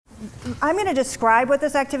I'm going to describe what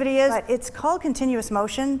this activity is, but it's called continuous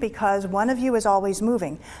motion because one of you is always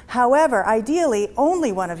moving. However, ideally,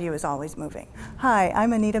 only one of you is always moving. Hi,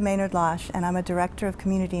 I'm Anita Maynard-Losh, and I'm a Director of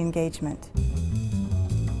Community Engagement.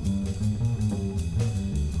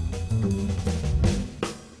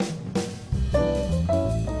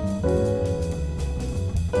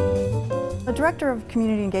 The Director of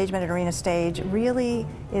Community Engagement at Arena Stage really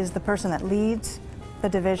is the person that leads the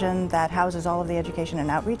division that houses all of the education and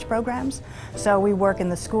outreach programs. So we work in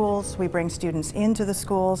the schools, we bring students into the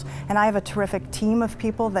schools, and I have a terrific team of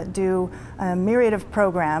people that do a myriad of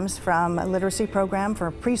programs, from a literacy program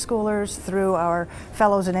for preschoolers through our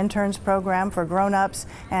fellows and interns program for grown-ups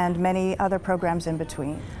and many other programs in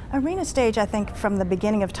between. Arena Stage, I think from the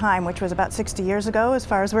beginning of time, which was about 60 years ago as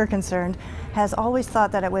far as we're concerned, has always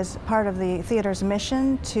thought that it was part of the theater's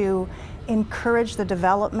mission to encourage the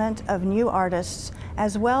development of new artists,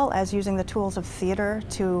 as well as using the tools of theater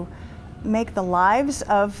to make the lives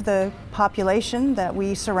of the population that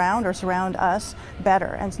we surround or surround us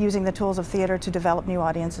better, and using the tools of theater to develop new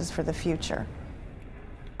audiences for the future.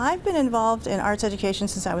 I've been involved in arts education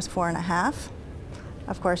since I was 4.5.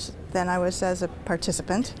 Of course, then I was as a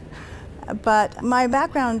participant. But my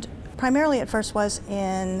background primarily at first was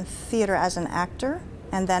in theater as an actor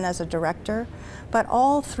and then as a director. But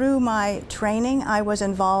all through my training, I was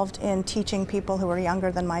involved in teaching people who were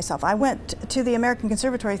younger than myself. I went to the American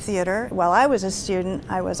Conservatory Theater. While I was a student,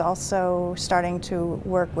 I was also starting to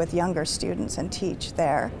work with younger students and teach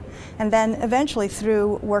there. And then eventually,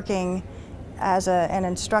 through working as an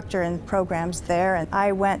instructor in programs there, and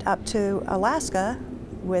I went up to Alaska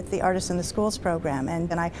with the Artists in the Schools program,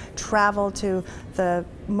 and I traveled to the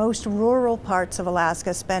most rural parts of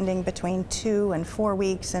Alaska, spending between 2 and 4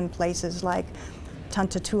 weeks in places like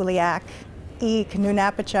Tuntatuliak, Eek,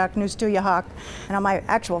 Nunapachuk, Nustuyahak. And on my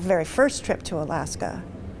actual very first trip to Alaska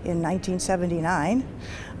in 1979,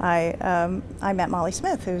 I met Molly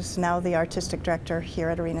Smith, who's now the artistic director here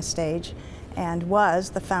at Arena Stage, and was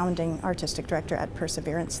the founding artistic director at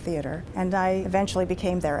Perseverance Theater. And I eventually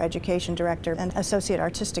became their education director and associate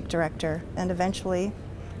artistic director, and eventually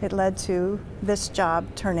it led to this job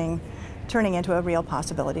turning into a real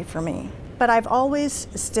possibility for me. But I've always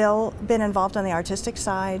still been involved on the artistic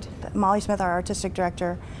side. Molly Smith, our artistic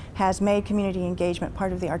director, has made community engagement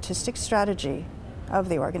part of the artistic strategy of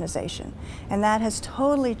the organization. And that has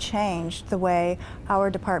totally changed the way our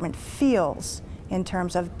department feels in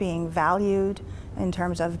terms of being valued, in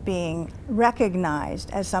terms of being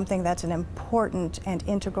recognized as something that's an important and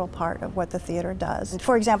integral part of what the theater does.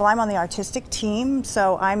 For example, I'm on the artistic team,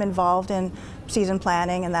 so I'm involved in season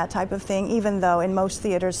planning and that type of thing, even though in most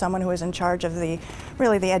theaters someone who is in charge of the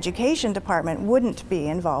education department wouldn't be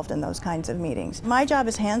involved in those kinds of meetings. My job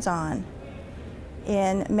is hands-on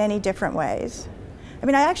in many different ways. I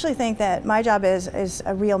mean, I actually think that my job is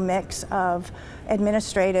a real mix of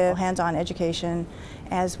administrative, hands-on education,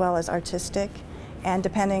 as well as artistic. And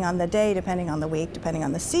depending on the day, depending on the week, depending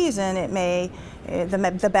on the season,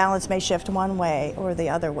 the balance may shift one way or the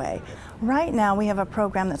other way. Right now we have a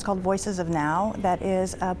program that's called Voices of Now, that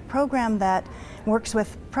is a program that works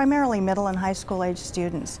with primarily middle and high school age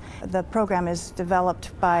students. The program is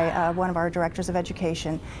developed by one of our directors of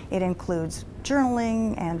education. It includes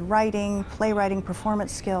journaling and writing, playwriting,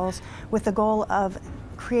 performance skills, with the goal of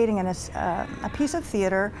creating a piece of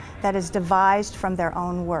theater that is devised from their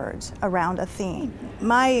own words around a theme.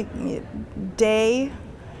 My day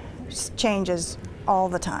changes all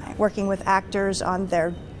the time. Working with actors on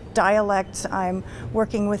their dialects, I'm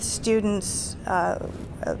working with students,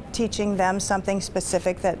 teaching them something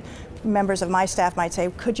specific that members of my staff might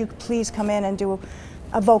say, could you please come in and do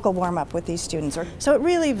a vocal warm-up with these students? So it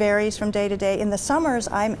really varies from day to day. In the summers,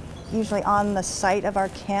 I'm usually on the site of our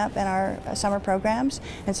camp and our summer programs,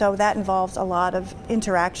 and so that involves a lot of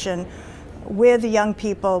interaction with the young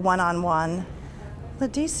people one-on-one. The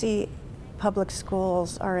DC public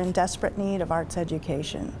schools are in desperate need of arts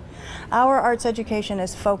education. Our arts education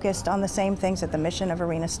is focused on the same things that the mission of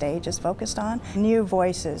Arena Stage is focused on: new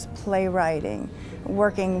voices, playwriting,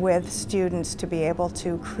 working with students to be able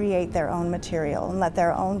to create their own material and let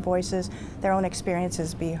their own voices, their own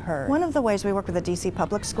experiences be heard. One of the ways we work with the DC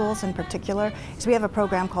public schools in particular is we have a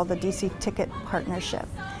program called the DC Ticket Partnership.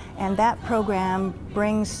 And that program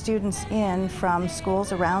brings students in from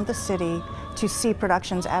schools around the city to see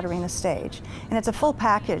productions at Arena Stage. And it's a full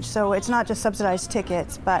package, so it's not just subsidized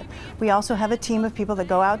tickets, but we also have a team of people that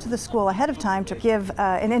go out to the school ahead of time to give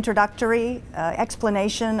an introductory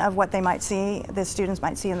explanation of what they might see, the students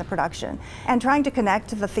might see in the production, and trying to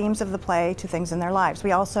connect the themes of the play to things in their lives.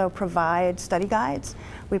 We also provide study guides.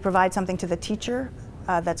 We provide something to the teacher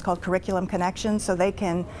that's called Curriculum Connections, so they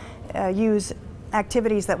can use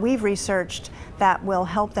activities that we've researched that will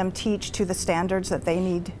help them teach to the standards that they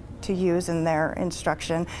need to use in their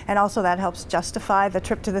instruction, and also that helps justify the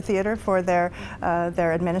trip to the theater for their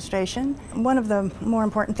administration. One of the more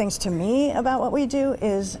important things to me about what we do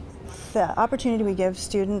is the opportunity we give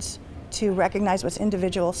students to recognize what's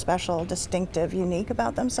individual, special, distinctive, unique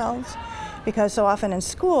about themselves, because so often in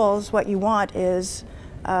schools what you want is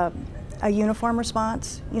a uniform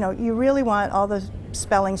response. You know, you really want all the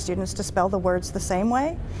spelling students to spell the words the same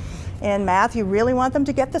way. In math, you really want them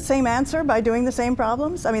to get the same answer by doing the same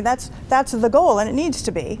problems. I mean, that's the goal, and it needs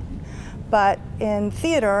to be. But in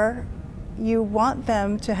theater, you want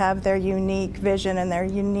them to have their unique vision and their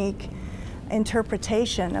unique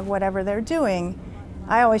interpretation of whatever they're doing.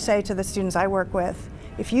 I always say to the students I work with,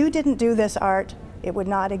 if you didn't do this art, it would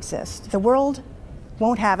not exist. The world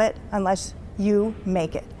won't have it unless you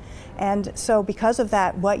make it. And so because of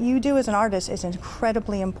that, what you do as an artist is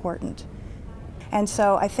incredibly important. And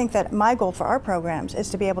so I think that my goal for our programs is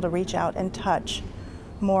to be able to reach out and touch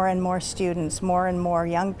more and more students, more and more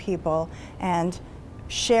young people, and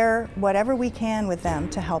share whatever we can with them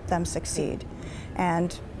to help them succeed.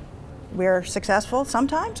 And we're successful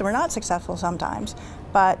sometimes, we're not successful sometimes,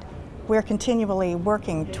 but we're continually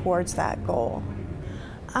working towards that goal.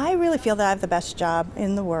 I really feel that I have the best job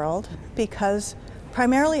in the world because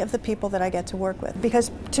primarily of the people that I get to work with.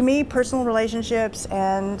 Because to me, personal relationships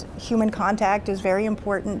and human contact is very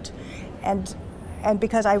important, and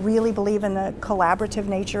because I really believe in the collaborative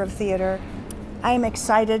nature of theater, I am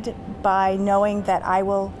excited by knowing that I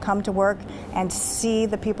will come to work and see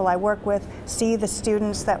the people I work with, see the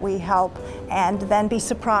students that we help, and then be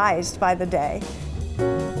surprised by the day.